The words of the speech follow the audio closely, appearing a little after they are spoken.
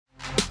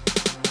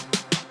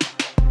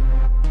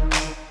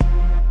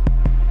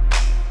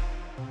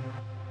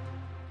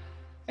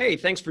Hey,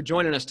 thanks for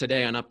joining us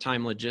today on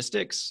Uptime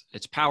Logistics.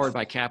 It's powered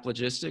by Cap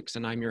Logistics,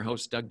 and I'm your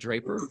host, Doug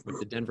Draper, with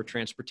the Denver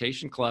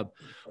Transportation Club.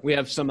 We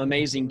have some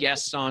amazing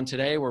guests on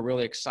today. We're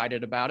really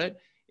excited about it.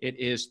 It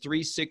is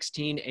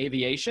 316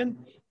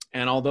 Aviation,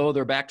 and although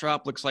their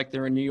backdrop looks like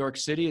they're in New York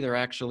City, they're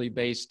actually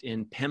based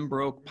in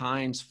Pembroke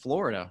Pines,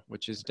 Florida,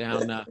 which is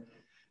down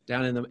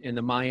in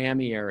the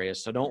Miami area.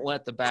 So don't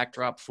let the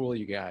backdrop fool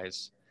you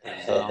guys.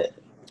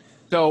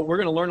 So we're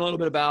going to learn a little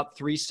bit about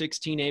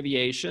 316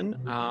 Aviation,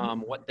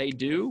 what they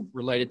do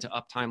related to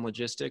Uptime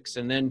Logistics,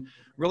 and then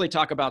really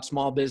talk about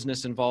small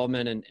business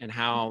involvement and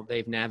how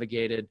they've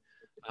navigated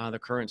the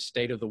current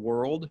state of the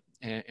world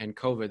and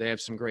COVID. They have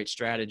some great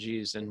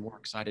strategies, and we're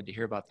excited to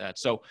hear about that.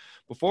 So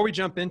before we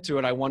jump into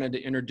it, I wanted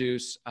to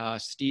introduce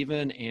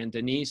Stephen and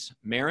Denise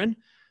Marin.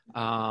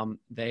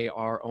 They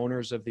are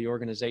owners of the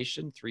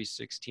organization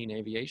 316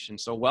 Aviation.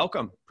 So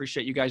welcome.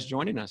 Appreciate you guys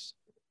joining us.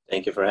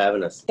 Thank you for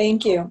having us.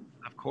 Thank you.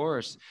 Of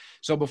course.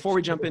 So before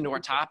we jump into our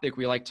topic,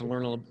 we like to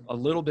learn a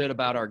little bit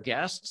about our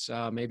guests,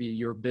 maybe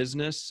your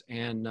business,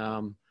 and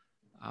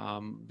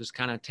just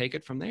kind of take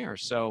it from there.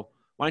 So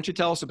why don't you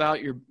tell us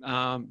about your,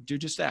 do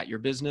just that, your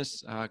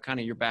business, kind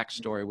of your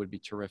backstory would be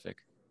terrific.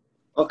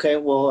 Okay.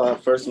 Well,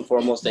 first and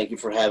foremost, thank you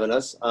for having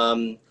us.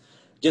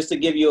 Just to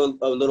give you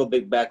a little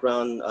bit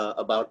background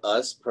about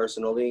us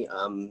personally,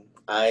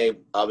 I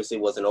obviously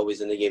wasn't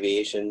always in the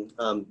aviation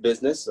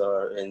business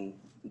or in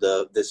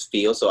this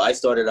field. So I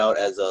started out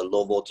as a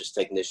low voltage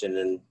technician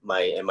in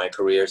my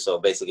career. So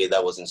basically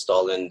that was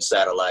installing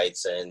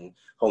satellites and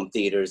home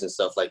theaters and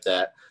stuff like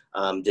that.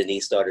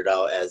 Denise started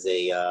out as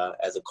a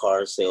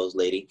car sales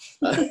lady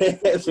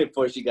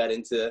before she got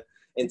into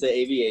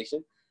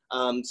aviation.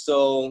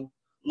 So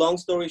long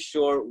story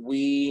short,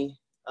 the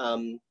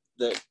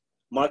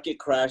market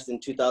crashed in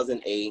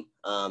 2008.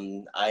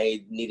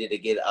 I needed to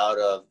get out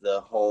of the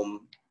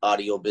home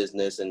audio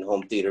business and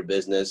home theater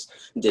business.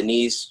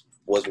 Denise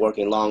was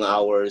working long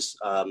hours,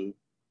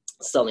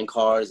 selling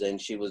cars, and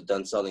she was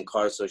done selling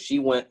cars. So she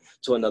went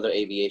to another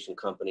aviation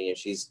company and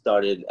she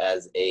started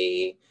as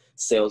a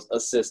sales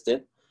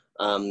assistant.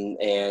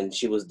 And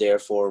she was there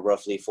for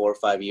roughly 4 or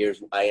 5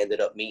 years. I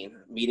ended up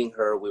meeting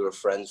her. We were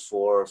friends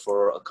for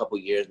a couple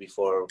years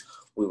before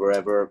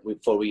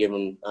we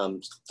even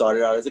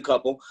started out as a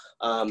couple.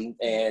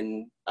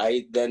 And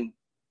I then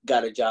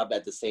got a job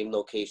at the same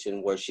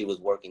location where she was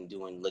working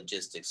doing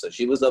logistics. So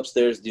she was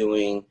upstairs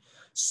doing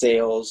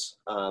sales,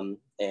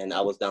 and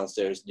I was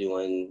downstairs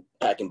doing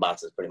packing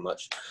boxes pretty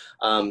much.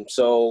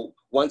 So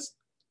once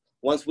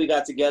we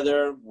got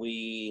together,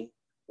 we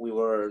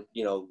were,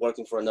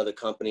 working for another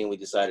company, and we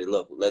decided,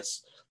 look,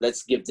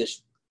 let's give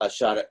this a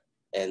shot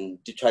and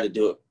to try to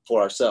do it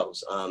for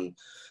ourselves.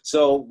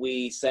 So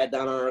we sat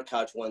down on our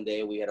couch one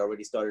day. We had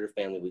already started a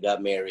family. We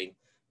got married.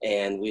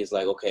 And we was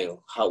like, okay,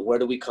 where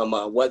do we come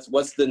up?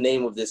 What's the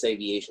name of this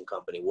aviation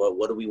company?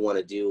 What do we want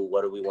to do?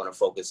 What do we want to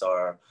focus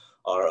our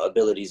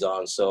abilities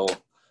on? So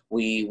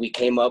we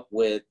came up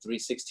with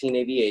 316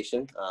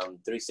 Aviation.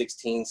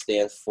 316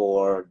 stands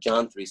for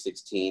John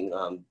 316.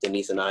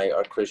 Denise and I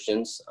are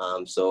Christians.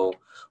 So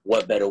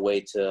what better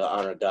way to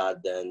honor God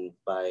than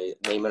by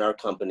naming our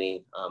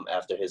company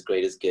after his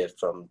greatest gift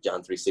from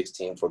John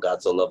 316, for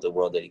God so loved the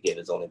world that he gave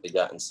his only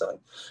begotten son.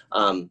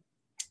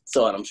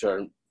 So, and I'm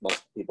sure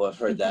most people have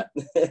heard that.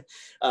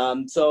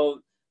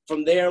 So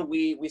from there,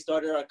 we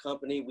started our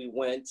company. We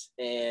went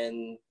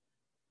and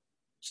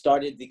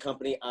started the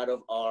company out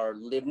of our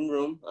living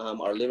room.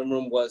 Our living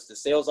room was the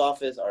sales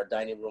office. Our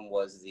dining room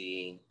was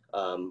the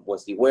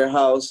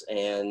warehouse.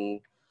 And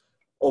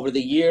over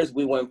the years,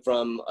 we went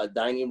from a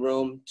dining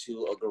room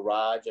to a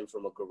garage. And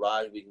from a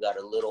garage, we got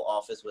a little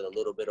office with a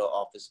little bit of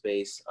office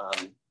space.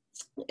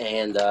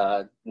 And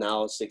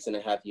now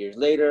 6.5 years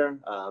later,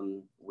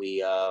 we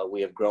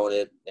have grown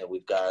it, and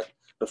we've got,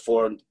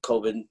 before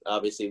COVID,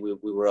 obviously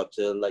we were up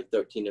to like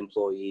 13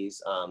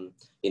 employees.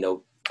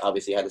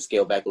 Obviously had to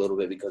scale back a little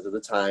bit because of the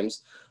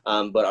times.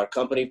 But our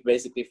company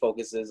basically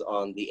focuses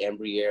on the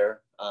Embraer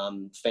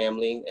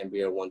family,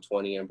 Embraer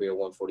 120, Embraer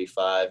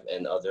 145,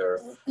 and other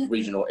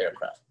regional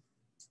aircraft.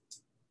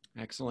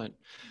 Excellent.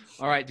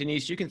 All right,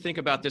 Denise, you can think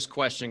about this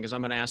question because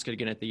I'm going to ask it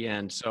again at the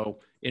end. So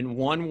in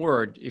one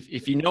word,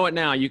 if you know it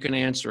now, you can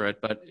answer it,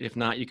 but if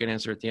not, you can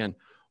answer at the end.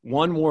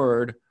 One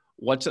word,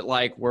 what's it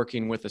like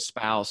working with a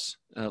spouse,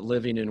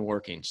 living and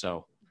working?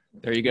 So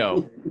there you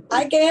go.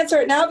 I can answer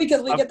it now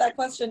because we get that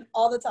question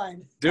all the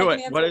time. Do it.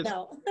 What is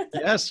now?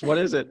 Yes, what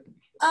is it?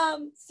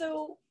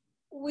 So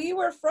we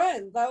were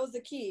friends. That was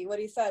the key, what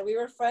he said. We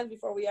were friends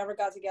before we ever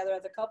got together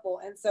as a couple.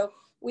 And so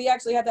we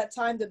actually had that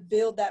time to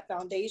build that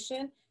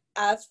foundation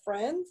as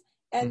friends.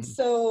 And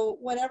so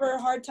whenever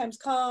hard times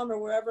come or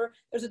wherever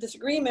there's a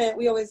disagreement,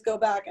 we always go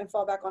back and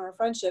fall back on our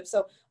friendship.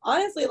 So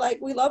honestly,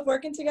 we love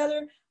working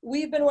together.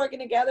 We've been working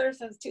together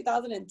since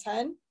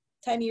 2010,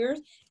 10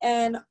 years.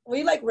 And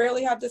we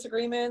rarely have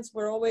disagreements.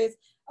 We're always,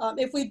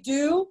 if we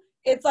do,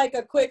 it's like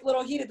a quick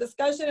little heated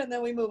discussion and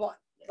then we move on.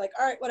 like,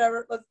 all right,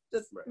 whatever, let's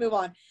just move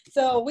on.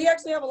 So we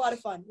actually have a lot of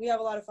fun. We have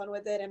a lot of fun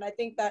with it. And I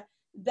think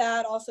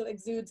that also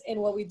exudes in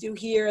what we do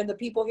here. And the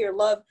people here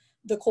love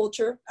the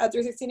culture at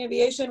 316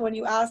 Aviation. When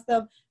you ask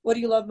them, what do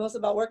you love most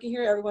about working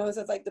here? Everyone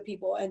says like the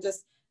people and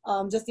just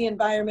the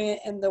environment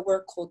and the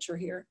work culture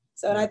here.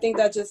 So, and I think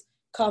that just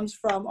comes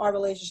from our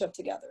relationship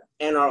together.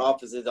 And our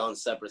office is on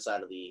separate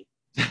side of the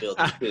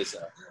building too,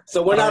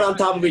 so we're not on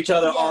top of each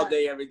other all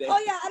day, every day.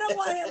 Oh yeah, I don't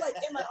want him like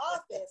in my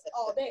office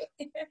all day.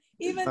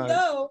 Even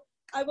though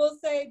I will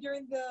say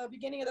during the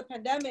beginning of the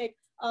pandemic,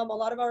 a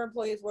lot of our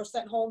employees were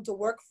sent home to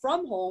work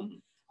from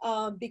home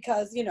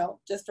because, you know,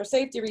 just for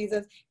safety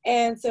reasons.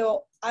 And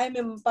so I'm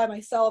in by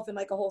myself in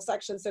like a whole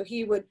section. So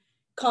he's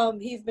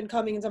been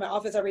coming into my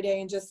office every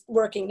day and just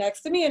working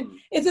next to me. And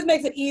it just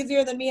makes it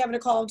easier than me having to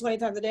call him 20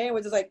 times a day. And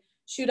we're just like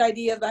shoot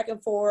ideas back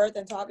and forth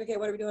and talk, okay,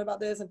 what are we doing about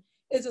this? And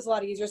it's just a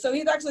lot easier. So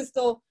he's actually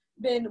still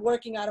been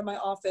working out of my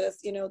office,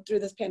 you know, through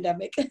this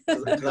pandemic.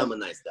 Because I'm a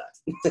nice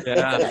guy.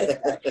 Yeah.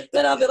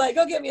 Then I'll be like,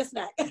 go get me a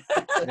snack.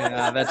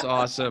 Yeah, that's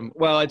awesome.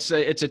 Well, it's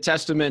a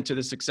testament to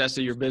the success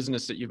of your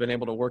business that you've been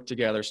able to work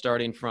together,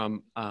 starting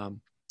from,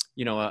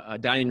 you know, a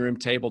dining room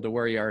table to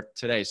where you are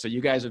today. So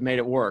you guys have made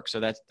it work. So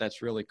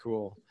that's really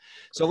cool.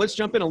 So let's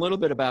jump in a little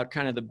bit about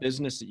kind of the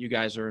business that you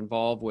guys are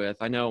involved with.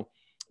 I know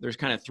there's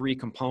kind of three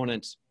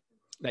components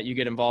that you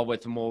get involved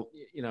with, and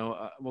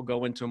we'll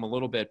go into them a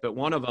little bit. But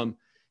one of them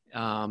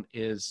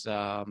is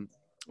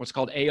what's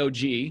called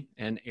AOG,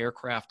 and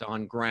aircraft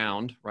on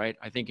ground, right?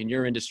 I think in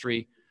your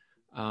industry,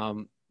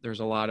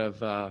 there's a lot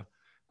of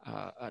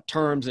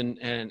terms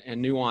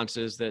and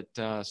nuances that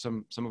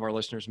some of our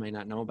listeners may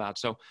not know about.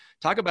 So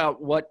talk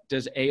about what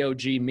does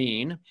AOG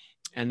mean,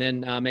 and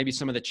then maybe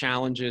some of the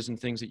challenges and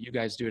things that you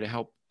guys do to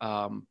help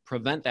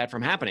prevent that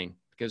from happening.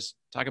 Because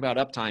talk about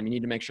uptime, you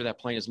need to make sure that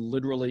plane is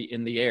literally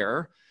in the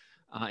air.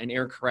 An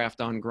aircraft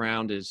on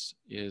ground is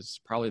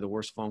probably the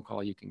worst phone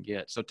call you can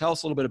get. So tell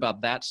us a little bit about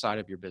that side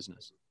of your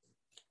business.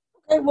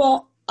 Okay,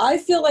 well, I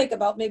feel like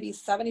about maybe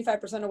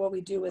 75% of what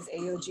we do is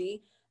AOG.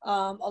 A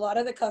lot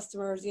of the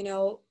customers, you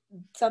know,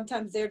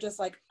 sometimes they're just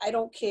like, I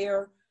don't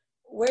care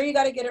where you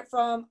got to get it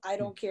from. I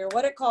don't care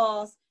what it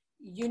costs.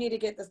 You need to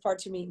get this part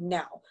to me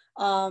now.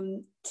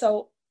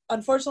 So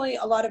unfortunately,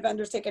 a lot of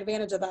vendors take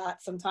advantage of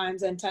that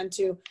sometimes and tend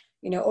to,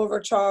 you know,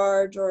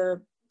 overcharge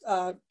or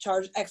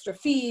charge extra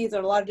fees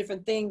and a lot of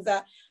different things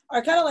that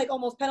are kind of like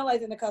almost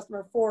penalizing the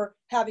customer for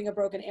having a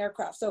broken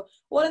aircraft. So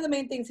one of the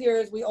main things here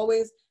is we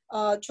always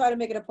try to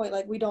make it a point,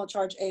 like we don't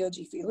charge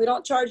AOG fees. We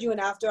don't charge you an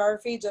after-hour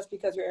fee just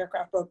because your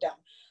aircraft broke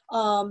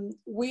down.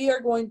 We are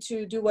going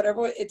to do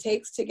whatever it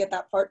takes to get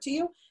that part to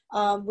you.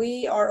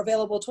 We are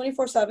available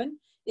 24/7.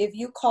 If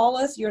you call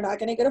us, you're not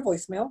going to get a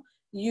voicemail.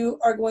 You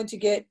are going to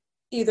get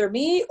either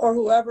me or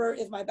whoever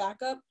is my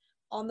backup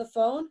on the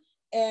phone,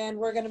 and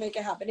we're going to make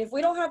it happen. If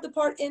we don't have the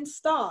part in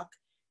stock,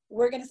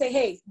 we're going to say,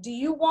 hey, do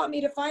you want me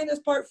to find this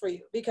part for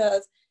you?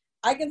 Because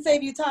I can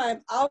save you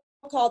time. I'll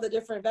call the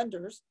different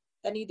vendors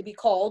that need to be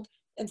called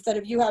instead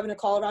of you having to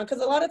call around.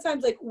 Because a lot of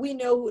times, like, we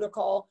know who to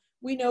call.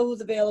 We know who's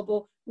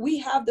available. We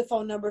have the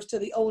phone numbers to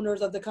the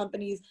owners of the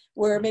companies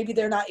where maybe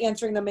they're not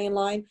answering the main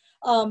line.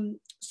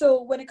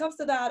 So when it comes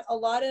to that, a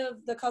lot of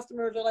the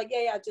customers are like,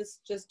 yeah,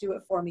 just do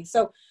it for me.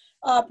 So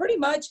pretty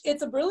much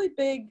it's a really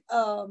big,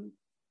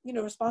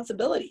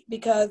 responsibility,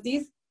 because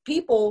these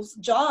people's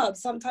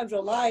jobs sometimes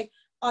rely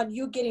on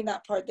you getting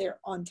that part there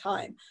on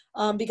time,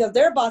 because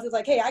their boss is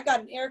like, hey, I got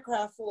an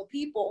aircraft full of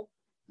people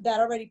that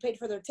already paid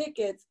for their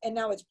tickets and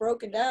now it's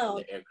broken down.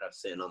 The aircraft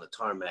sitting on the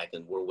tarmac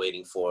and we're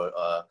waiting for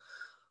a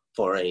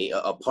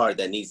part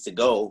that needs to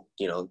go,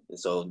 you know,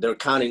 so they're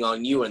counting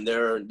on you, and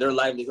their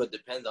livelihood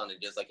depends on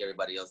it, just like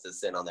everybody else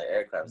that's sitting on their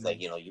aircraft. It's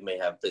like, you know, you may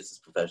have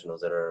business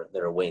professionals that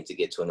are waiting to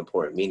get to an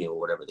important meeting or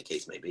whatever the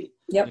case may be.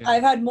 Yep. Yeah.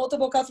 I've had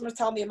multiple customers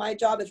tell me my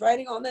job is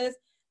writing on this.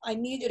 I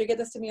need you to get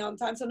this to me on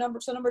time. So number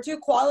two,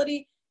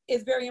 quality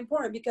is very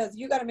important, because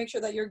you got to make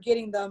sure that you're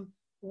getting them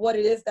what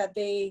it is that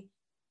they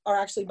are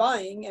actually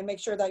buying, and make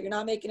sure that you're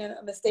not making a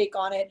mistake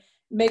on it.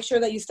 Make sure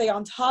that you stay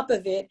on top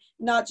of it,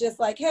 not just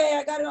like, hey,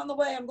 I got it on the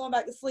way, I'm going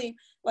back to sleep.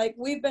 Like,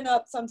 we've been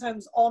up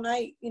sometimes all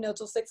night, you know,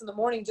 till 6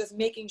 a.m, just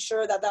making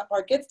sure that that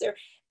part gets there.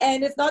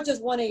 And it's not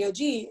just one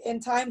AOG.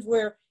 In times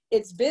where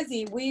it's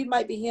busy, we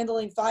might be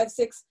handling 5,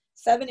 6,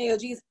 7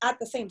 AOGs at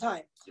the same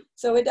time.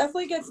 So it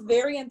definitely gets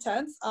very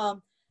intense.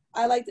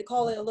 I like to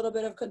call it a little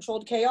bit of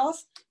controlled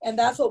chaos, and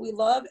that's what we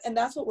love, and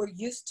that's what we're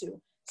used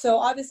to. So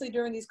obviously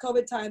during these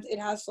COVID times, it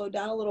has slowed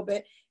down a little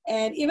bit.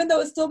 And even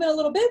though it's still been a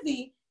little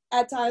busy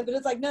at times, but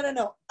it's like,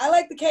 no. I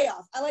like the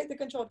chaos. I like the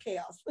controlled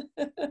chaos.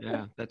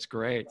 Yeah, that's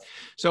great.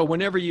 So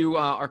whenever you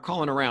are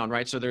calling around,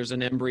 right? So there's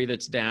an Embry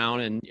that's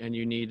down and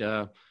you need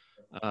a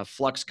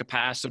flux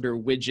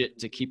capacitor widget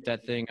to keep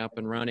that thing up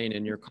and running,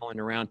 and you're calling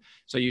around.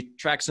 So you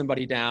track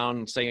somebody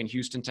down, say in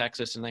Houston,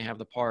 Texas, and they have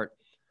the part.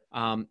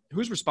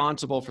 Who's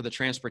responsible for the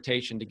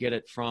transportation to get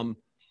it from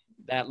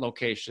that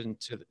location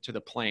to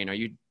the plane?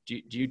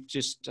 Do you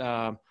just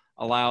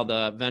allow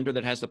the vendor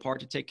that has the part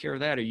to take care of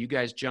that, or you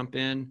guys jump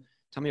in?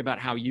 Tell me about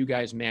how you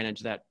guys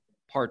manage that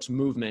parts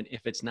movement if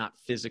it's not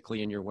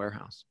physically in your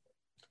warehouse.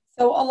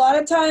 So a lot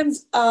of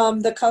times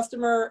the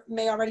customer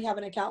may already have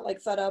an account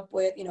like set up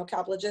with,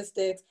 Cap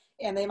Logistics,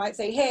 and they might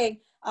say, hey,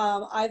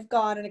 I've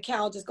got an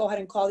account, just go ahead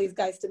and call these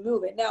guys to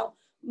move it. Now,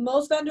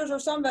 most vendors or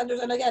some vendors,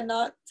 and again,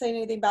 not saying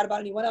anything bad about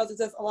anyone else, it's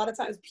just a lot of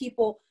times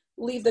people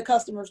leave the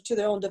customers to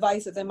their own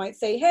devices and might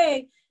say,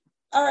 hey,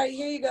 all right,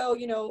 here you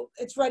go,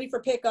 it's ready for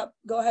pickup,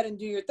 go ahead and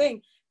do your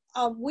thing.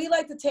 We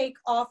like to take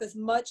off as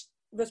much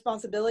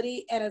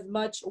responsibility and as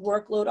much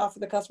workload off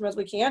of the customer as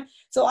we can.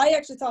 So I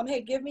actually tell them,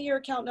 hey, give me your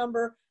account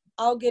number,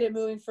 I'll get it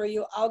moving for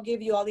you. I'll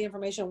give you all the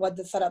information, what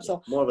to set up.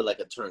 So more of it like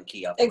a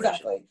turnkey operation.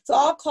 Exactly. So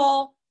I'll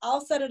call,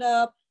 I'll set it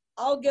up,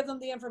 I'll give them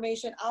the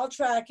information, I'll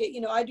track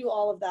it. I do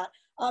all of that.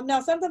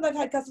 Now, sometimes I've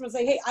had customers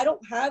say, hey, I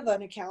don't have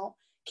an account.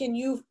 Can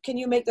you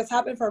make this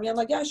happen for me? I'm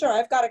like, yeah, sure.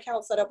 I've got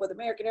accounts set up with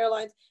American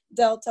Airlines,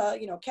 Delta,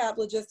 Cap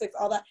Logistics,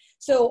 all that.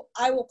 So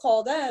I will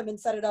call them and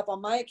set it up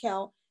on my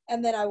account,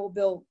 and then I will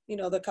bill,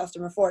 the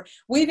customer for it.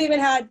 We've even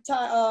had,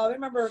 I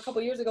remember a couple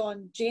of years ago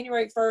on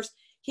January 1st,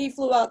 he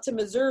flew out to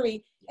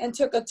Missouri and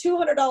took a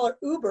 $200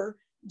 Uber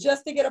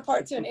just to get a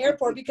part to an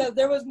airport because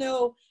there was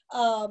no,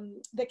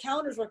 the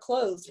counters were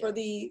closed for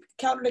the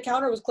counter to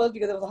counter was closed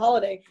because it was a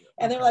holiday.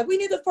 And they were like, we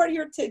need this part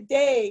here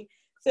today.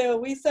 So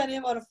we sent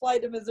him on a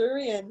flight to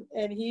Missouri and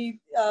he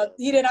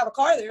didn't have a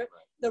car there.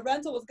 The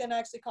rental was going to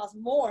actually cost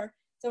more.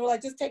 So we're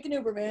like, just take an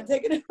Uber, man.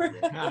 Take an Uber.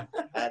 Yeah.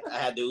 I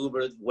had the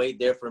Uber wait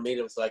there for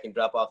me so I can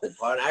drop off the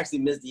part. I actually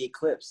missed the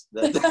eclipse.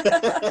 That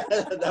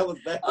was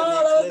back in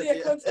that was the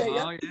eclipse day.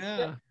 Oh,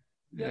 yeah.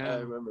 Yeah, I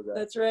remember that.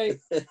 That's right.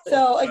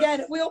 So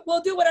again,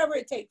 we'll do whatever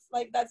it takes.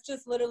 Like that's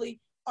just literally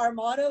our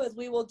motto is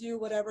we will do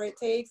whatever it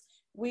takes.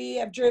 We've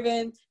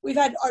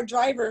had our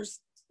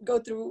drivers go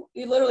through,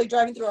 literally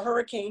driving through a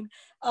hurricane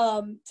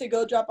to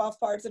go drop off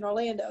parts in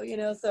Orlando,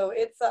 so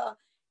it's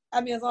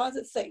as long as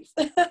it's safe.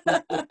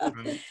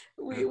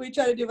 we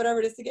try to do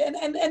whatever it is to get,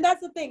 and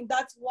that's the thing.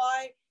 That's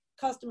why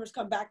customers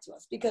come back to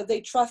us, because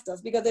they trust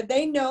us, because if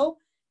they know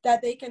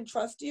that they can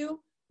trust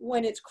you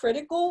when it's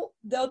critical,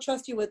 they'll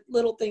trust you with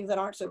little things that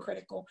aren't so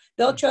critical.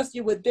 They'll trust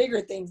you with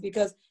bigger things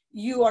because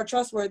you are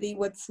trustworthy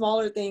with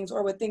smaller things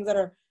or with things that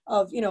are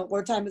of,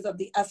 where time is of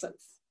the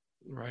essence.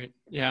 Right.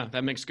 Yeah,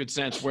 that makes good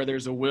sense. Where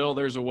there's a will,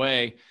 there's a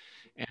way,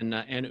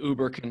 and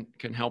Uber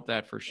can help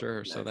that for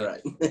sure. So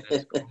that's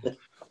cool.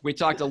 We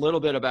talked a little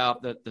bit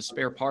about the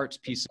spare parts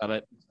piece of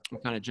it. We'll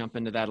kind of jump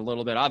into that a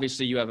little bit.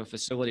 Obviously, you have a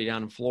facility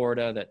down in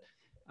Florida that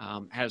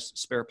has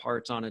spare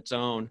parts on its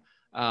own.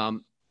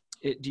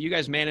 Do you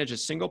guys manage a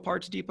single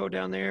parts depot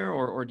down there,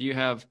 or do you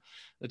have,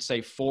 let's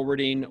say,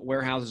 forwarding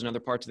warehouses in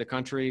other parts of the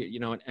country?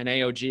 An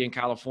AOG in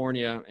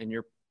California, and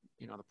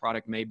the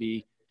product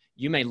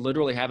you may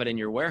literally have it in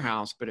your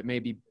warehouse, but it may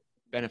be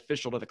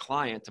beneficial to the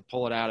client to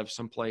pull it out of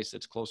some place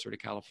that's closer to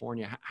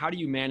California. How do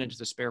you manage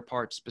the spare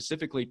parts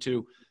specifically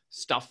to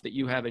stuff that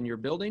you have in your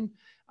building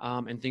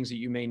and things that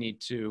you may need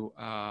to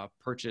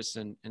purchase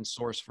and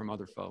source from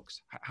other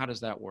folks? How does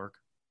that work?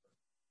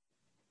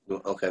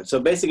 Okay, so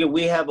basically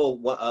we have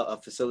a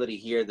facility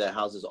here that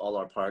houses all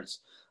our parts.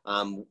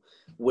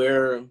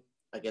 We're,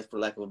 I guess, for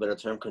lack of a better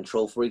term,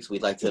 control freaks. We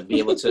like to be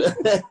able to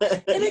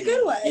in a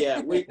good way.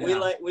 Yeah,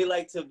 we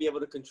like to be able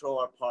to control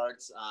our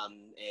parts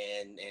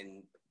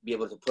and be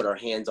able to put our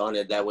hands on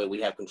it. That way we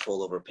have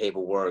control over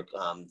paperwork,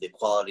 the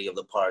quality of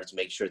the parts,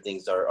 make sure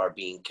things are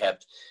being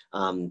kept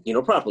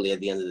properly at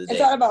the end of the day.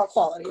 It's all about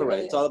quality. Correct.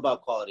 Really. It's all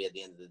about quality at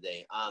the end of the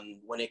day.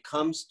 When it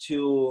comes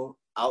to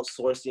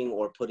outsourcing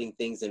or putting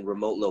things in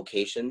remote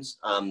locations,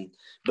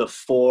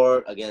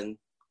 before, again,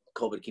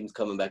 COVID keeps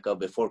coming back up.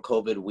 Before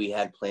COVID, we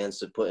had plans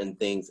to put in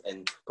things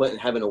and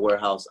having a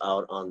warehouse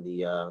out on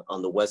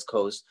the West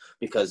Coast,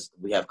 because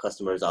we have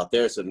customers out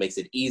there. So it makes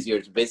it easier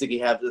to basically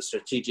have the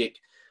strategic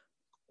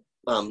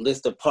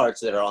list of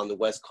parts that are on the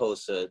West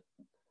Coast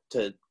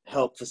to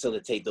help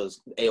facilitate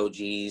those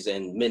AOGs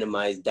and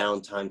minimize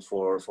downtime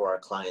for our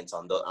clients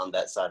on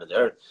that side of the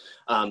earth.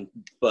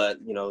 But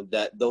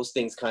that those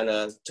things kind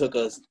of took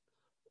us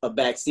a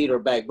back seat or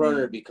back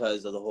burner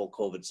because of the whole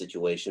COVID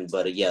situation.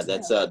 But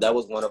that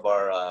was one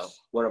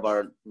of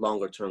our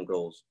longer term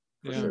goals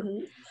for sure.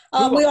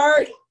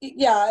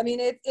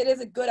 It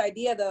is a good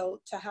idea though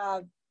to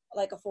have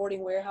like a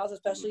forwarding warehouse,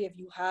 especially if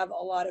you have a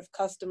lot of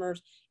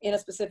customers in a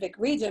specific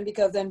region,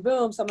 because then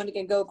boom, someone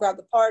can go grab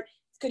the part,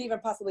 could even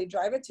possibly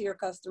drive it to your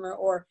customer,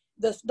 or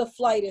the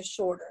flight is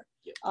shorter.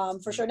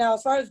 For sure. Now,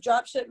 as far as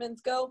drop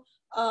shipments go,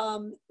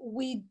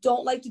 we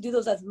don't like to do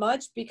those as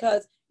much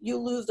because you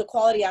lose the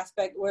quality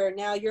aspect, where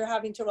now you're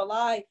having to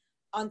rely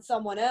on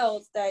someone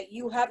else that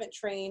you haven't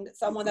trained,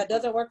 someone that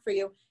doesn't work for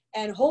you,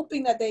 and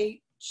hoping that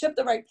they ship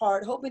the right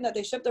part, hoping that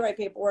they ship the right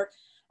paperwork.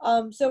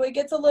 So it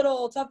gets a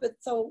little tough.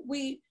 So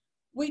we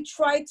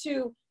try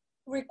to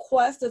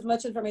request as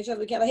much information as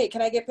we can. Like, hey,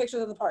 can I get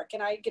pictures of the part?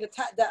 Can I get a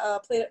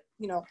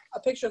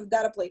picture of the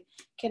data plate?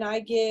 Can I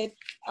get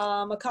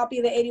a copy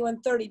of the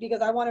 8130?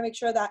 Because I want to make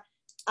sure that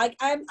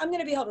I'm going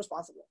to be held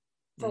responsible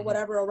for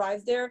whatever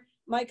arrives there.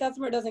 My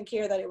customer doesn't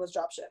care that it was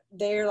drop shipped.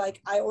 They're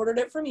like, I ordered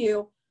it from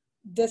you.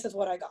 This is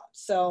what I got.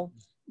 So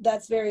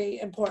that's very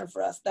important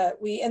for us that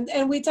we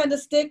tend to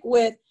stick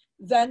with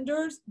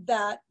vendors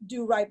that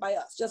do right by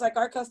us. Just like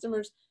our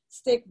customers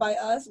stick by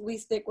us, we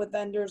stick with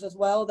vendors as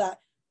well that,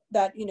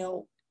 you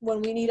know,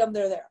 when we need them,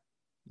 they're there.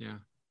 Yeah.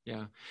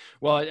 Yeah.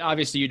 Well,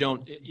 obviously you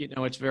don't, you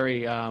know, it's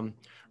very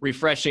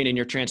refreshing in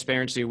your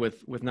transparency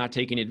with not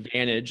taking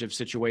advantage of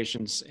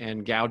situations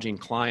and gouging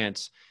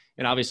clients.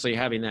 And obviously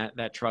having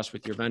that trust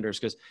with your vendors,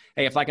 because,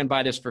 hey, if I can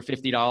buy this for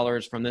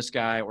 $50 from this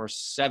guy or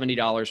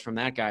 $70 from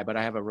that guy, but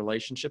I have a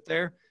relationship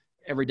there,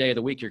 every day of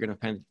the week, you're going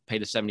to pay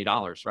the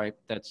 $70, right?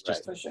 That's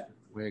just for sure.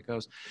 the way it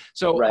goes.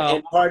 So, right.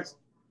 And parts,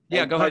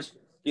 yeah, go ahead.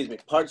 Excuse me,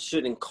 parts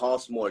shouldn't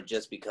cost more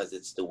just because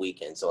it's the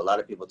weekend. So a lot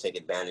of people take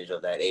advantage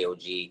of that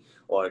AOG,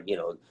 or, you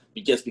know,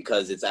 just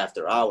because it's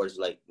after hours.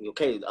 Like,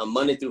 okay, on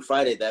Monday through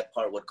Friday, that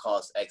part would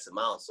cost X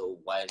amount. So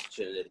why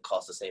shouldn't it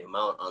cost the same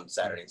amount on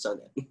Saturday and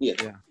Sunday? Yeah.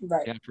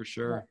 Right. Yeah, for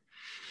sure. Right.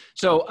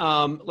 So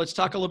let's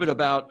talk a little bit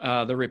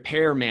about the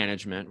repair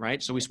management,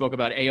 right? So we spoke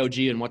about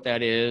AOG and what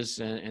that is,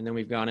 and then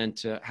we've gone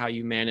into how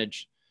you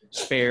manage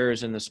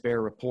spares and the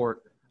spare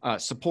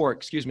support,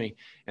 excuse me.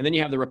 And then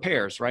you have the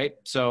repairs, right?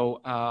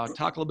 So talk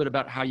a little bit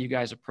about how you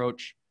guys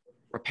approach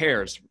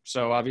repairs.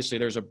 So obviously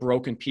there's a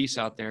broken piece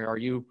out there. Are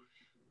you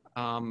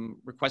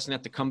requesting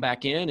that to come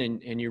back in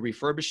and you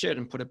refurbish it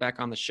and put it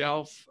back on the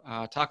shelf?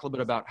 Talk a little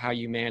bit about how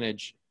you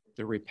manage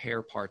the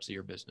repair parts of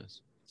your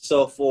business.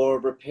 So for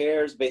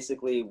repairs,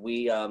 basically,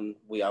 we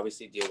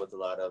obviously deal with a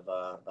lot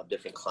of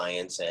different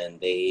clients, and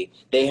they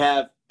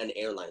have an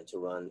airline to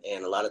run.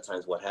 And a lot of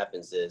times what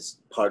happens is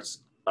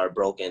parts are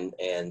broken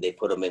and they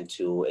put them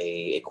into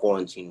a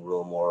quarantine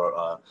room,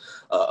 or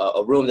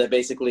a room that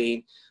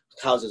basically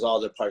houses all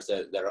the parts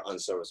that are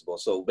unserviceable.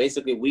 So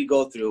basically we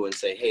go through and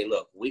say, hey,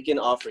 look, we can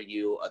offer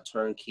you a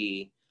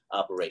turnkey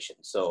operation,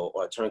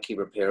 or a turnkey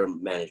repair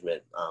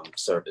management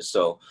service.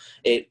 So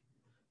it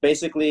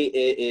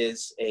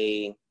is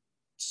a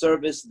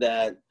service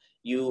that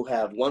you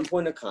have one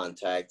point of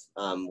contact.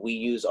 We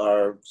use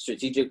our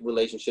strategic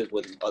relationships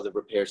with other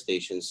repair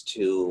stations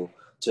to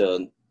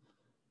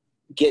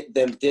get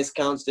them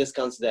discounts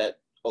that,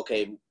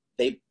 okay,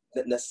 they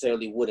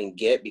necessarily wouldn't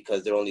get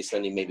because they're only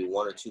sending maybe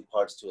one or two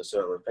parts to a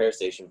certain repair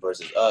station,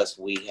 versus us,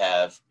 we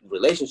have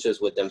relationships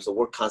with them. So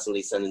we're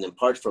constantly sending them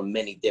parts from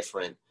many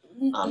different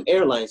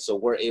airlines. So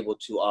we're able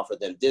to offer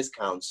them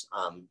discounts.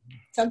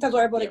 Sometimes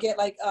we're able to get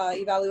like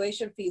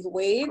evaluation fees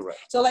waived. Correct.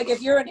 So like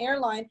if you're an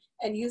airline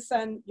and you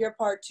send your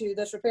part to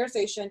this repair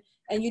station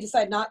and you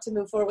decide not to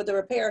move forward with the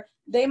repair,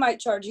 they might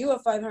charge you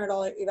a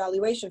 $500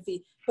 evaluation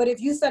fee. But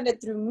if you send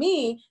it through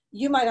me,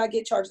 you might not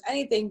get charged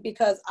anything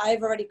because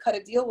I've already cut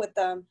a deal with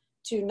them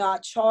to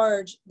not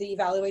charge the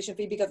evaluation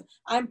fee, because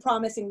I'm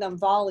promising them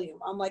volume.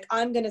 I'm like,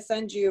 I'm going to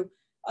send you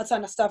a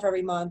ton of stuff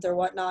every month or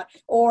whatnot.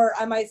 Or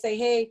I might say,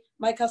 hey,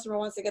 my customer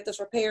wants to get this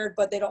repaired,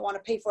 but they don't want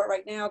to pay for it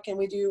right now. Can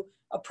we do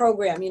a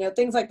program? You know,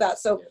 things like that.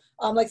 So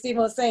like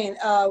Stephen was saying,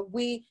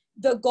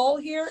 the goal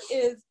here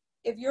is,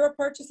 if you're a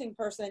purchasing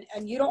person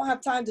and you don't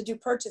have time to do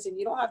purchasing,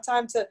 you don't have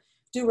time to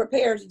do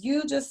repairs,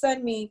 you just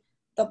send me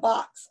the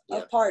box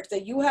of parts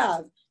that you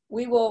have.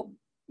 We will,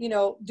 you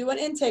know, do an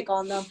intake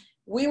on them.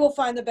 We will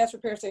find the best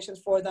repair stations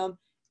for them,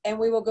 and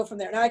we will go from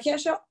there. Now, I can't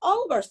show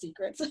all of our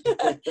secrets,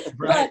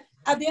 but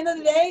at the end of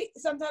the day,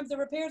 sometimes the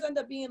repairs end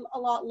up being a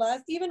lot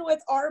less. Even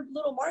with our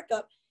little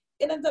markup,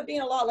 it ends up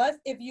being a lot less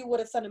if you would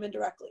have sent them in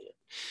directly.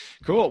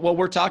 Cool. Well,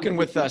 we're talking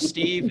with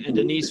Steve and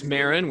Denise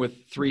Marin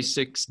with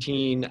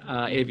 316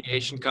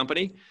 Aviation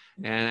Company.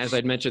 And as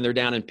I'd mentioned, they're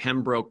down in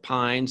Pembroke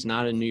Pines,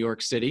 not in New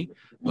York City,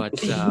 but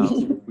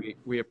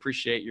we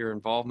appreciate your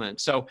involvement.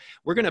 So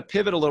we're going to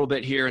pivot a little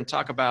bit here and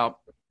talk about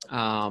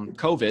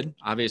COVID.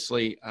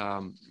 Obviously,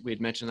 we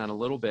had mentioned that a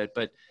little bit,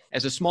 but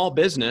as a small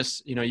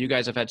business, you know, you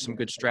guys have had some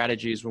good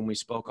strategies when we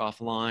spoke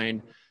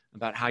offline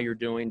about how you're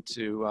doing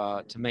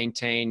to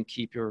maintain,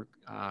 keep your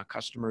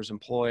customers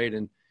employed,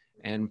 and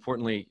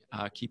importantly,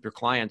 keep your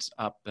clients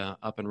up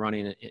and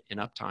running in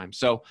uptime.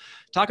 So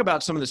talk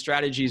about some of the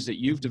strategies that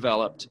you've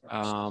developed,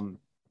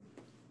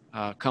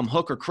 come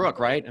hook or crook,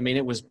 right? I mean,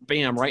 it was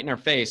bam, right in our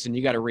face, and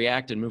you got to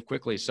react and move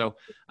quickly. So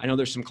I know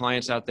there's some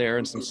clients out there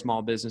and some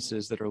small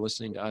businesses that are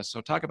listening to us.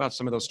 So talk about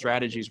some of those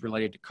strategies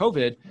related to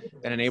COVID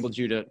that enabled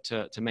you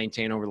to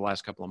maintain over the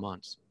last couple of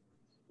months.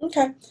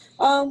 Okay.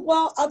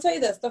 Well, I'll tell you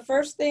this. The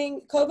first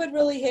thing, COVID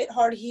really hit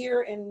hard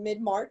here in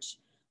mid-March,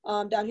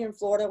 down here in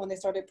Florida, when they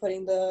started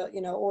putting the,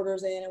 you know,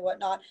 orders in and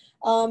whatnot.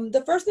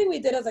 The first thing we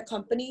did as a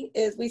company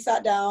is we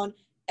sat down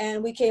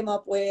and we came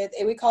up with,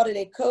 we called it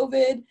a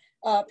COVID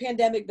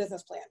pandemic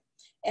business plan.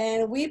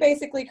 And we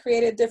basically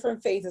created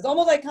different phases,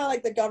 almost like kind of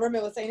like the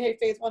government was saying, hey,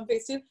 phase 1,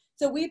 phase 2.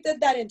 So we did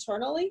that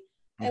internally.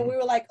 And we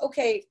were like,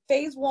 okay,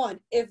 phase 1,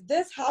 if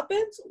this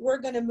happens, we're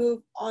going to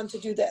move on to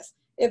do this.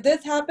 If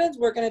this happens,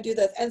 we're going to do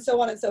this, and so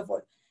on and so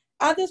forth.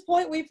 At this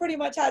point, we pretty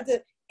much had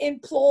to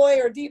employ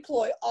or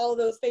deploy all of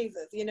those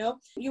phases. You know,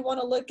 you want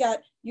to look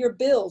at your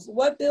bills.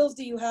 What bills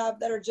do you have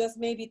that are just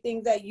maybe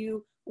things that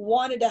you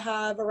wanted to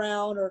have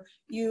around, or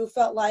you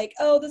felt like,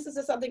 oh, this is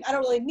just something, I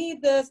don't really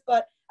need this,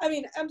 but I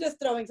mean, I'm just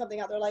throwing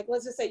something out there. Like,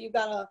 let's just say you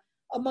got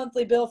a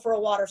monthly bill for a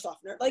water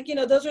softener. Like,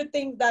 those are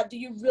things that, do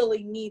you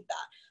really need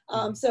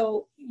that?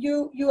 So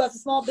you as a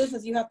small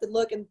business, you have to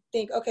look and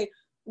think, okay,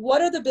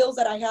 what are the bills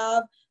that I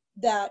have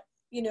that,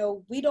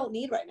 we don't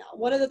need right now?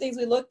 One of the things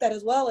we looked at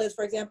as well is,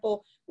 for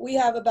example, we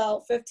have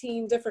about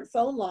 15 different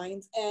phone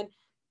lines, and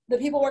the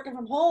people working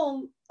from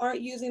home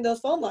aren't using those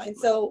phone lines.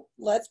 So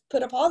let's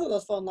put a pause on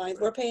those phone lines.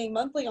 We're paying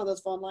monthly on those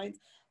phone lines.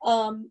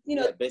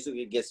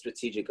 Basically get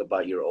strategic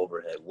about your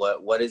overhead.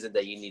 What is it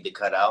that you need to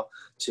cut out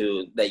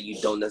that you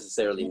don't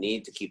necessarily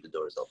need to keep the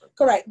doors open?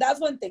 Correct. That's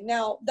one thing.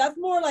 Now, that's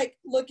more like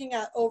looking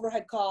at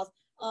overhead costs.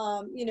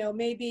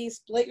 Maybe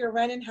split your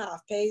rent in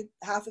half, pay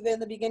half of it in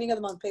the beginning of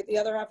the month, pay the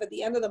other half at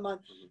the end of the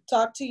month,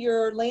 talk to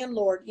your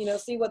landlord,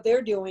 see what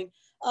they're doing.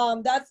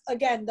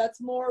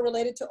 That's more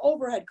related to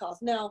overhead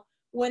costs. Now,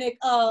 when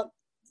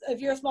if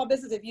you're a small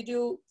business, if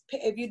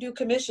you do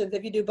commissions,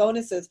 if you do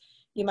bonuses,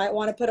 you might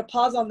want to put a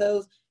pause on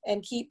those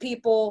and keep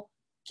people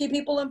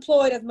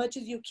employed as much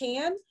as you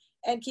can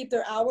and keep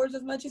their hours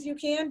as much as you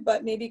can,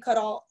 but maybe cut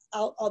out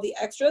all the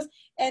extras.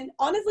 And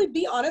honestly,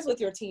 be honest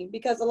with your team,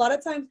 because a lot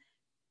of times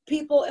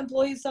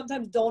employees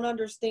sometimes don't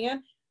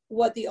understand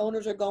what the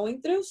owners are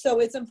going through. So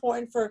it's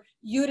important for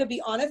you to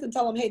be honest and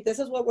tell them, hey, this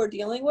is what we're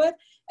dealing with,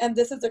 and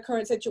this is the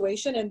current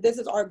situation, and this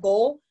is our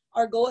goal.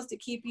 Our goal is to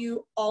keep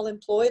you all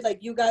employed.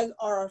 Like, you guys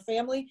are our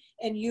family,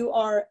 and you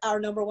are our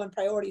number one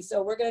priority.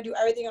 So we're going to do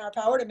everything in our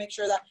power to make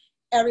sure that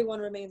everyone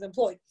remains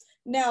employed.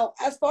 Now,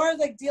 as far as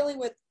like dealing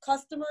with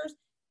customers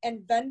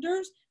and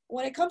vendors,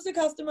 when it comes to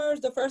customers,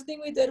 the first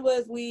thing we did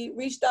was we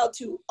reached out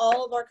to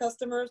all of our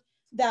customers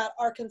that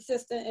are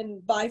consistent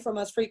and buy from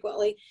us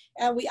frequently.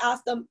 And we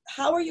asked them,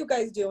 how are you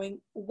guys doing?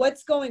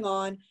 What's going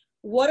on?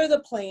 What are the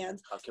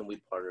plans? How can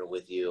we partner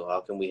with you? How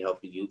can we help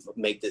you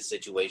make this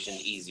situation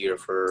easier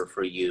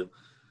for you?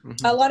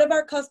 Mm-hmm. A lot of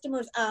our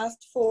customers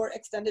asked for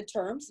extended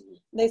terms.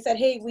 They said,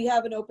 hey, we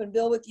have an open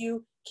bill with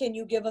you. Can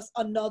you give us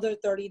another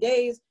 30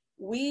 days?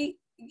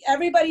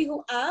 Everybody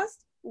who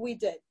asked, we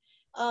did.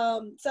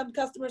 Some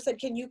customers said,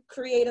 can you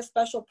create a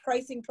special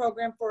pricing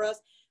program for us?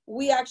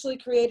 We actually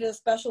created a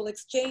special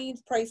exchange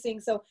pricing.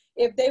 So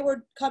if they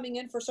were coming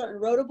in for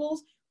certain rotables,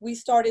 we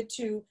started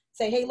to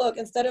say, hey, look,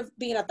 instead of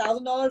being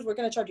 $1,000, we're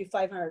going to charge you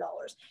 $500.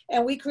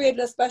 And we created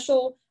a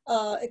special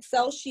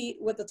Excel sheet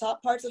with the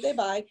top parts that they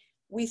buy.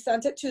 We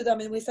sent it to them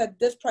and we said,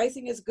 this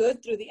pricing is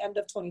good through the end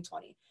of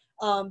 2020.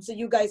 So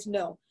you guys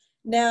know.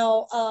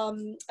 Now,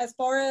 as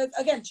far as,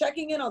 again,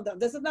 checking in on them,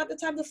 this is not the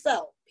time to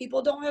sell.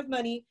 People don't have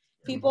money.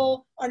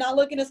 People are not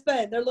looking to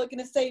spend. They're looking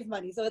to save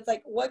money. So it's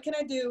like, what can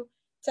I do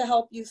to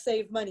help you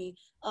save money?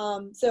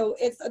 So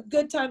it's a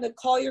good time to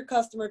call your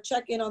customer,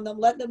 check in on them,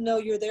 let them know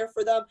you're there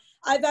for them.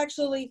 I've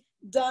actually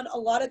done a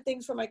lot of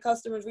things for my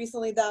customers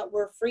recently that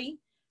were free.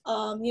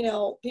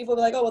 People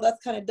be like, oh, well,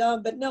 that's kind of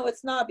dumb. But no,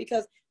 it's not,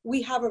 because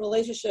we have a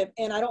relationship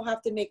and I don't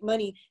have to make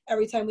money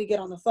every time we get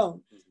on the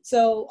phone.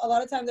 So a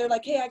lot of times they're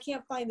like, hey, I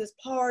can't find this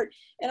part.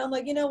 And I'm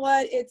like, you know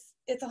what? It's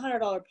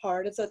 $100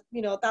 part. It's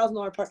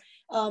 $1,000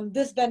 part.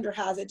 This vendor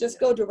has it. Just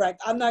go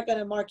direct. I'm not going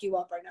to mark you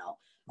up right now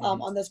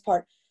on this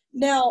part.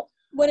 Now,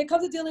 when it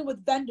comes to dealing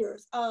with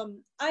vendors,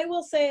 I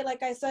will say,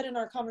 like I said in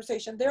our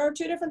conversation, there are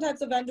two different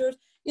types of vendors.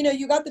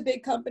 You got the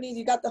big companies,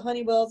 you got the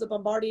Honeywells, the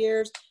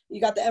Bombardiers,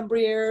 you got the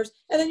Embraers,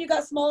 and then you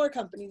got smaller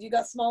companies, you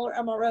got smaller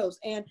MROs.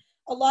 And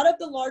a lot of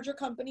the larger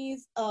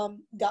companies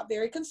got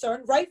very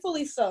concerned,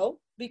 rightfully so,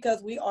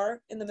 because we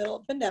are in the middle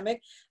of a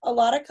pandemic. A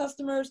lot of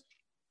customers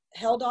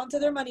held on to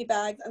their money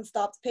bags and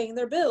stopped paying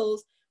their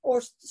bills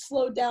or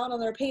slowed down on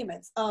their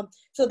payments.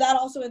 So that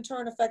also in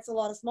turn affects a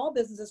lot of small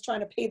businesses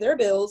trying to pay their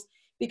bills,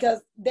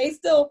 because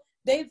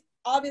they've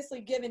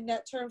obviously given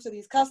net terms to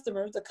these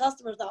customers. The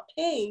customer's not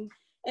paying,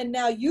 and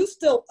now you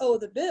still owe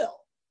the bill.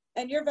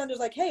 And your vendor's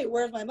like, hey,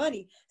 where's my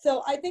money?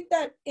 So I think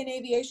that in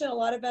aviation, a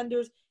lot of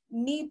vendors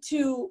need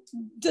to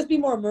just be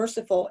more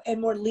merciful and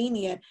more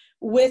lenient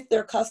with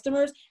their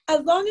customers,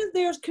 as long as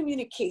there's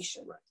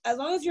communication, as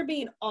long as you're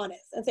being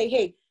honest and say,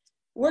 hey,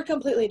 we're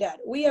completely dead.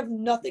 We have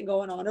nothing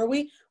going on. Or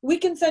we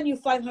can send you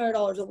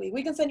 $500 a week.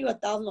 We can send you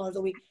 $1,000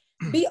 a week.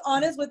 Be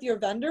honest with your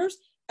vendors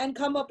and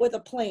come up with a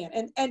plan,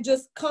 and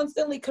just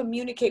constantly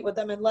communicate with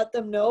them and let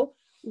them know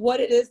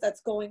what it is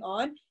that's going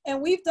on.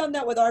 And we've done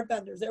that with our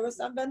vendors. There were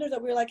some vendors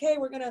that we were like, hey,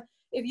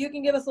 if you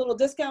can give us a little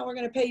discount, we're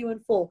going to pay you in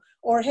full.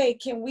 Or, hey,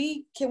 can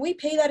we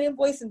pay that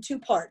invoice in 2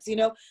 parts?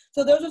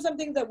 So those are some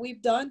things that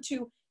we've done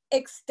to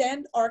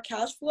extend our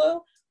cash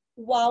flow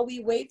while we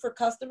wait for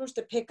customers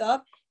to pick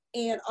up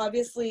and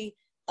obviously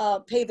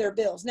pay their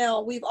bills. Now,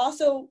 we've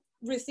also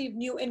received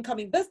new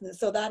incoming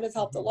business. So that has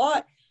helped a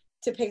lot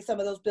to pay some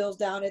of those bills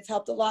down. It's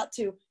helped a lot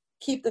to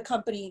keep the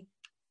company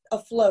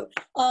afloat.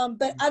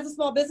 But as a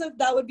small business,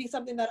 that would be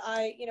something that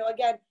I,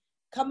 again,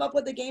 come up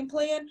with a game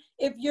plan.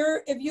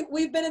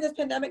 We've been in this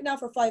pandemic now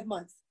for 5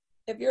 months.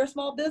 If you're a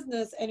small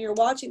business and you're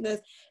watching this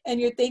and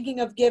you're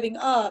thinking of giving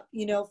up,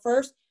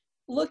 first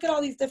look at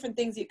all these different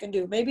things you can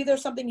do. Maybe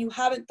there's something you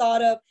haven't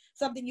thought of,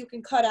 something you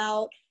can cut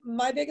out.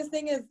 My biggest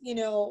thing is,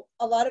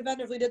 a lot of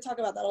vendors, we did talk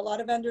about that. A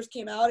lot of vendors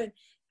came out and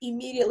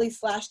immediately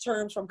slashed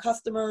terms from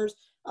customers.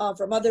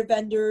 from other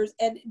vendors,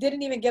 and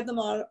didn't even give them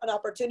an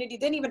opportunity,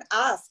 didn't even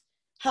ask,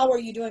 how are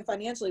you doing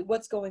financially?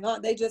 What's going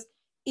on? They just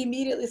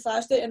immediately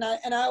slashed it.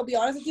 And I'll be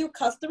honest with you,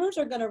 customers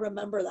are going to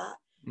remember that.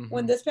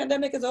 When this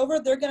pandemic is over,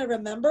 they're going to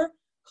remember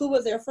who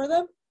was there for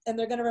them, and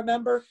they're going to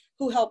remember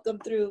who helped them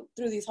through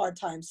these hard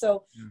times.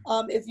 So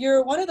if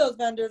you're one of those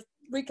vendors,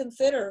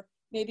 reconsider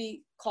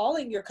maybe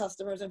calling your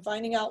customers and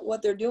finding out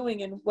what they're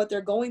doing and what they're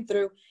going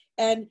through.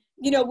 And,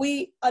 you know,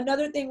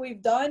 another thing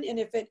we've done, and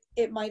if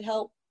it might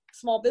help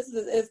small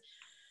businesses, is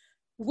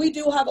we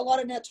do have a lot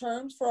of net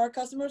terms for our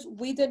customers.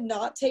 We did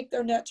not take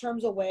their net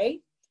terms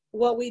away.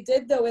 What we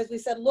did though, is we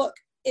said, look,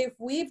 if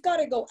we've got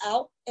to go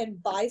out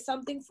and buy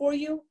something for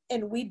you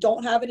and we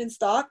don't have it in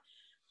stock,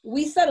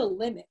 we set a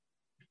limit.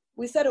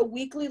 We set a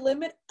weekly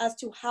limit as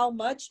to how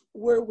much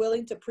we're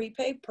willing to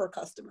prepay per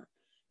customer.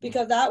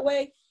 Because that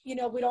way, you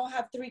know, we don't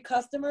have 3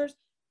 customers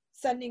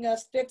sending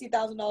us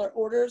 $50,000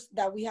 orders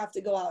that we have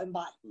to go out and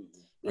buy.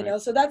 You know,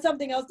 so that's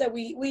something else that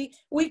we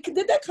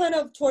did that kind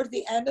of towards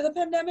the end of the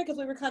pandemic, because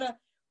we were kind of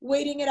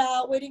waiting it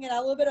out a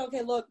little bit.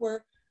 Okay, look,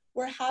 we're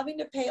having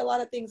to pay a lot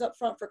of things up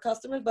front for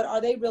customers, but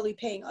are they really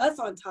paying us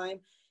on time?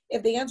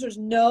 If the answer is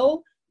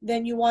no,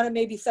 then you want to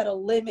maybe set a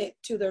limit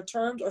to their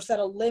terms, or set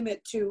a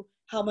limit to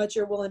how much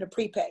you're willing to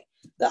prepay.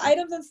 The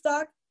items in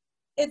stock,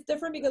 it's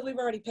different because we've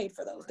already paid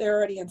for those. They're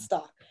already in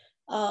stock.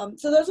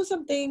 So those are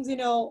some things, you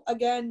know,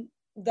 again,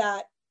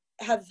 that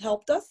has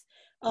helped us.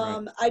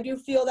 I do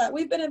feel that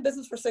we've been in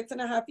business for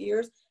 6.5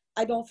 years.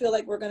 I don't feel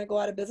like we're going to go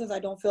out of business. I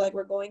don't feel like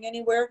we're going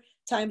anywhere.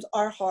 Times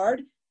are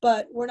hard,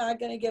 but we're not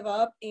going to give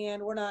up,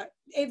 and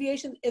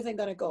aviation isn't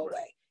going to go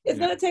away. It's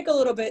going to take a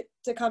little bit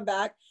to come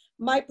back.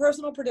 My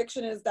personal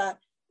prediction is that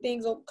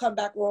things will come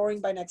back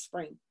roaring by next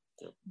spring.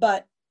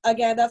 But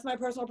again, that's my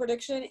personal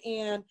prediction.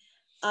 And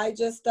I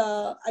just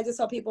tell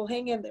people,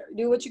 hang in there,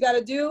 do what you got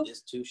to do.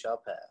 This too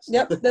shall pass.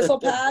 Yep. This will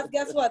pass.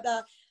 Guess what?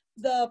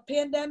 The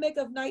pandemic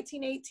of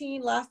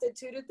 1918 lasted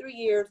 2 to 3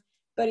 years,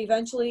 but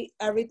eventually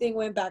everything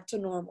went back to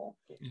normal.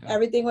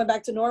 Everything went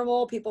back to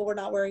normal. People were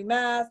not wearing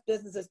masks.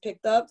 Businesses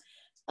picked up.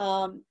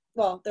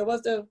 Well, there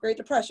was the Great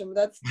Depression,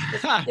 but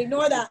just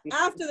ignore that.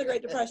 After the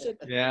Great Depression,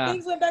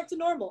 things went back to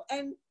normal.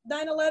 And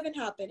 9/11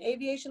 happened.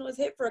 Aviation was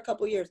hit for a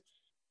couple years.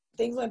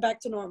 Things went back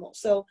to normal.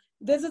 So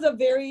this is a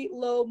very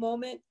low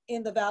moment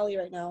in the valley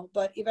right now,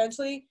 but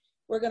eventually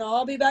we're going to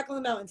all be back on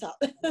the mountaintop.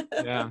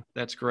 Yeah,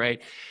 that's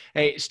great.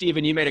 Hey,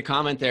 Stephen, you made a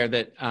comment there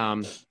that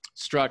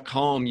struck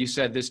home. You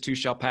said this too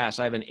shall pass.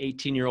 I have an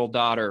 18-year-old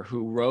daughter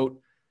who wrote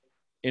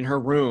in her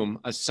room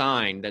a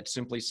sign that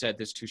simply said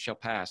this too shall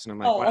pass. And I'm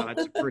like, wow,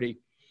 that's a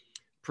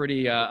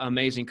pretty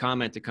amazing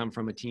comment to come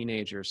from a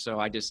teenager. So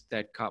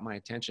that caught my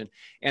attention.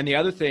 And the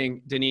other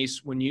thing,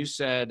 Denise, when you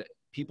said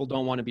people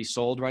don't want to be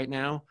sold right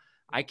now,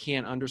 I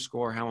can't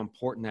underscore how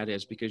important that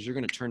is, because you're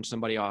going to turn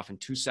somebody off in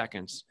 2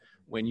 seconds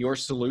when your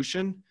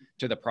solution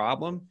to the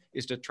problem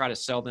is to try to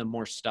sell them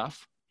more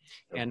stuff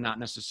and not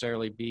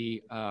necessarily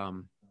be,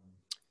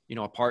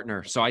 a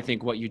partner. So I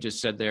think what you just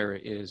said there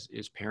is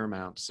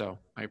paramount. So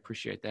I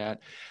appreciate that.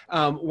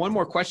 One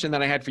more question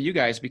that I had for you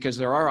guys, because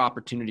there are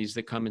opportunities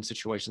that come in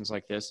situations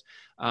like this.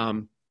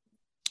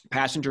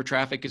 Passenger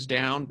traffic is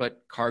down,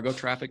 but cargo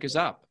traffic is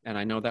up. And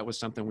I know that was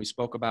something we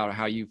spoke about,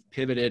 how you've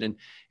pivoted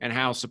and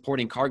how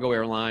supporting cargo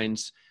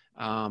airlines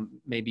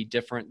may be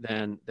different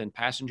than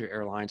passenger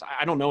airlines.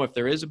 I don't know if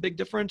there is a big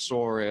difference,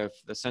 or if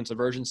the sense of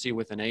urgency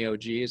with an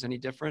AOG is any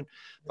different.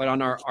 But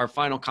on our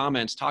final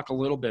comments, talk a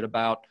little bit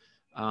about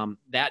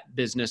that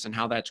business and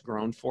how that's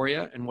grown for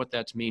you and what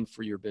that's mean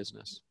for your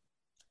business.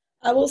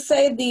 I will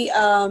say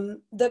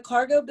the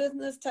cargo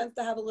business tends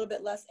to have a little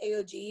bit less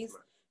AOGs,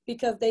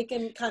 because they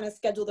can kind of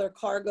schedule their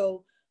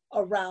cargo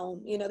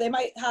around, they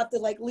might have to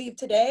leave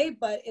today,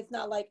 but it's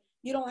not like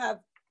you don't have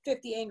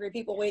 50 angry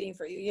people waiting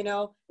for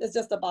you, it's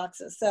just the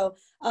boxes. So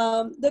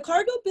the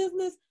cargo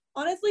business,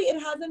 honestly, it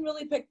hasn't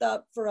really picked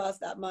up for us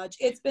that much.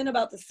 It's been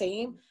about the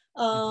same.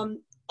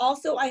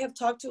 Also, I have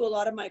talked to a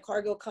lot of my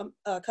cargo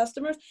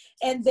customers,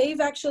 and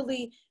they've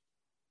actually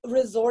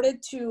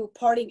resorted to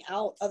parting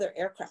out other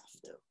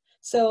aircraft.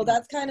 So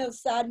that's kind of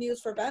sad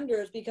news for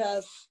vendors,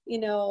 because,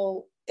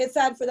 it's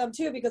sad for them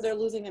too, because they're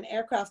losing an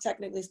aircraft,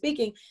 technically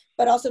speaking,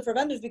 but also for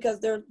vendors because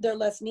they're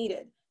less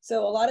needed.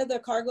 So a lot of the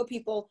cargo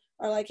people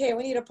are like, hey,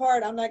 we need a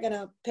part. I'm not going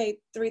to pay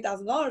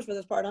 $3,000 for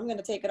this part. I'm going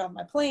to take it off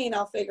my plane.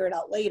 I'll figure it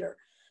out later.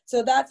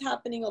 So that's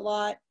happening a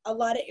lot. A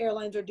lot of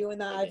airlines are doing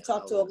that. I've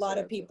talked to a lot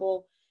of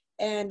people,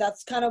 and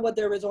that's kind of what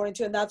they're resorting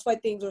to. And that's why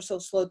things are so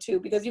slow too,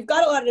 because you've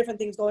got a lot of different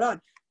things going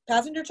on.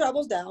 Passenger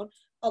travel's down.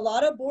 A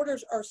lot of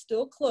borders are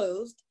still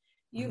closed.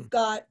 You've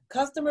got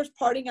customers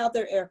parting out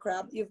their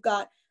aircraft. You've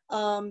got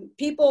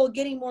people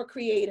getting more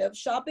creative,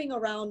 shopping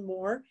around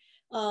more,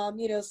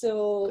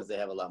 so because they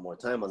have a lot more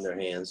time on their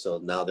hands. So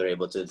now they're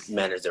able to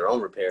manage their own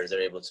repairs.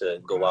 They're able to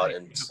go out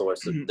and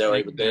source. They're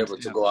able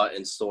to go out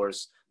and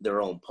source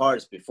their own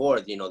parts. Before,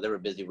 they were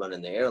busy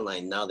running the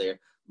airline. Now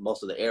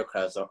most of the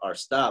aircrafts are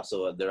stopped.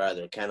 So they're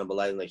either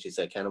cannibalizing, like she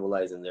said,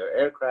 cannibalizing their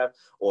aircraft,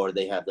 or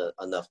they have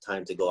enough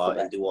time to go out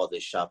and do all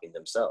this shopping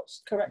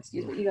themselves. Correct.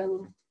 Excuse me. You got a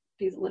little.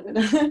 He's living.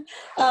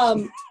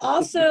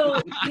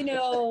 Also,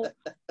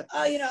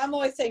 I'm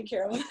always taking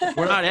care of him.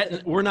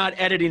 We're not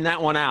editing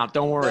that one out.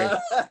 Don't worry.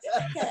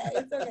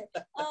 It's okay.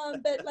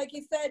 But like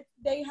you said,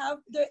 they have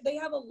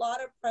a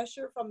lot of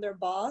pressure from their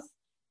boss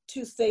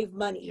to save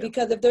money,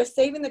 because if they're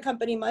saving the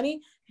company money,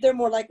 they're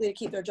more likely to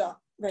keep their job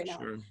right now.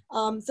 Sure.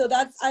 So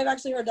I've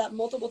actually heard that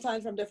multiple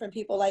times from different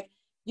people. Like,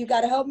 you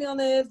got to help me on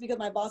this because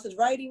my boss is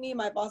writing me.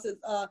 My boss is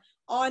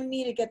on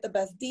me to get the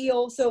best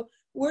deal. So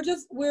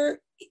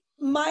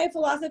my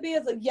philosophy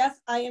is like,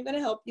 yes, I am going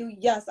to help you.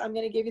 Yes, I'm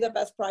going to give you the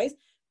best price.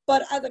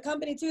 But as a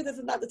company too, this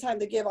is not the time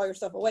to give all your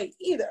stuff away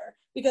either.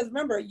 Because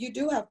remember, you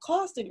do have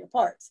cost in your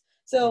parts.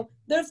 So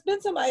there's been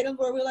some items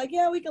where we're like,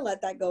 yeah, we can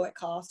let that go at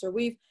cost. Or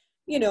we've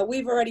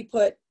already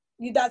put,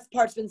 that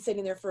part's been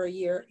sitting there for a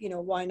year,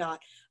 why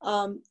not?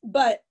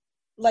 But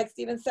like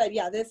Steven said,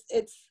 yeah,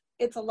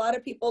 it's a lot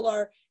of people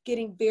are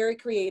getting very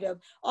creative.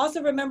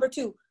 Also remember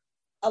too,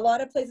 a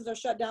lot of places are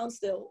shut down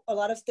still. A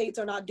lot of states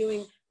are not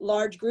doing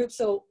large groups.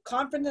 So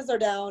conferences are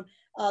down.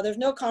 There's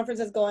no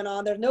conferences going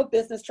on. There's no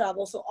business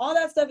travel. So all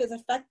that stuff is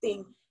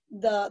affecting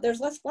there's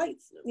less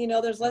flights,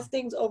 there's less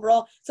things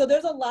overall. So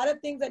there's a lot of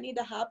things that need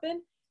to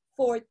happen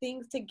for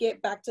things to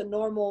get back to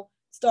normal,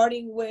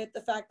 starting with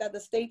the fact that the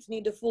states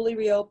need to fully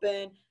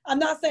reopen. I'm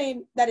not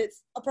saying that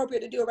it's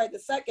appropriate to do it right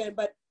this second,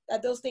 but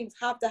that those things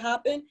have to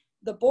happen.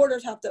 The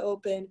borders have to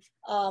open,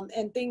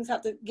 and things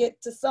have to get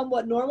to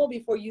somewhat normal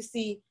before you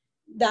see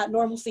that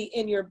normalcy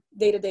in your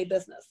day-to-day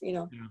business,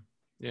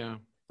 Yeah.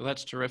 Well,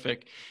 that's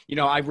terrific.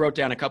 I wrote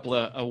down a couple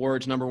of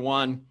words. Number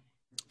one,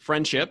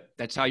 friendship.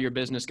 That's how your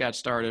business got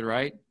started,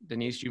 right?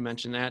 Denise, you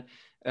mentioned that.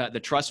 The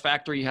trust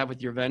factor you have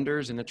with your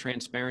vendors and the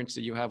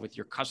transparency you have with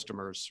your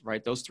customers,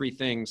 right? Those three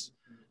things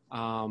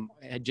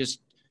had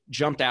just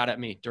jumped out at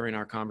me during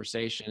our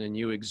conversation, and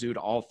you exude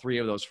all three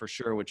of those for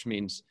sure, which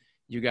means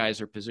you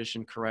guys are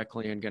positioned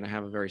correctly and going to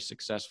have a very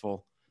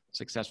successful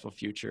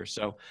future.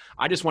 So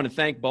I just want to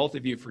thank both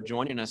of you for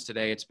joining us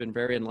today. It's been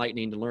very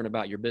enlightening to learn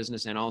about your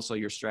business and also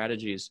your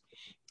strategies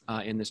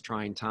in this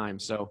trying time.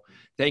 So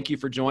thank you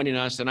for joining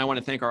us. And I want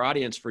to thank our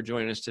audience for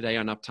joining us today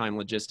on Uptime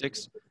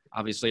Logistics.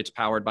 Obviously, it's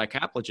powered by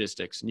CAP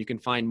Logistics, and you can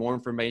find more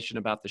information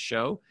about the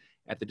show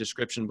at the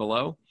description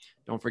below.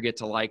 Don't forget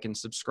to like and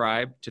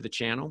subscribe to the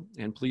channel,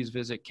 and please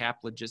visit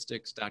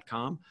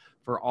caplogistics.com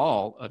for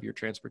all of your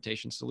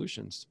transportation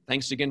solutions.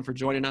 Thanks again for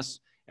joining us.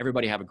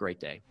 Everybody have a great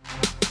day.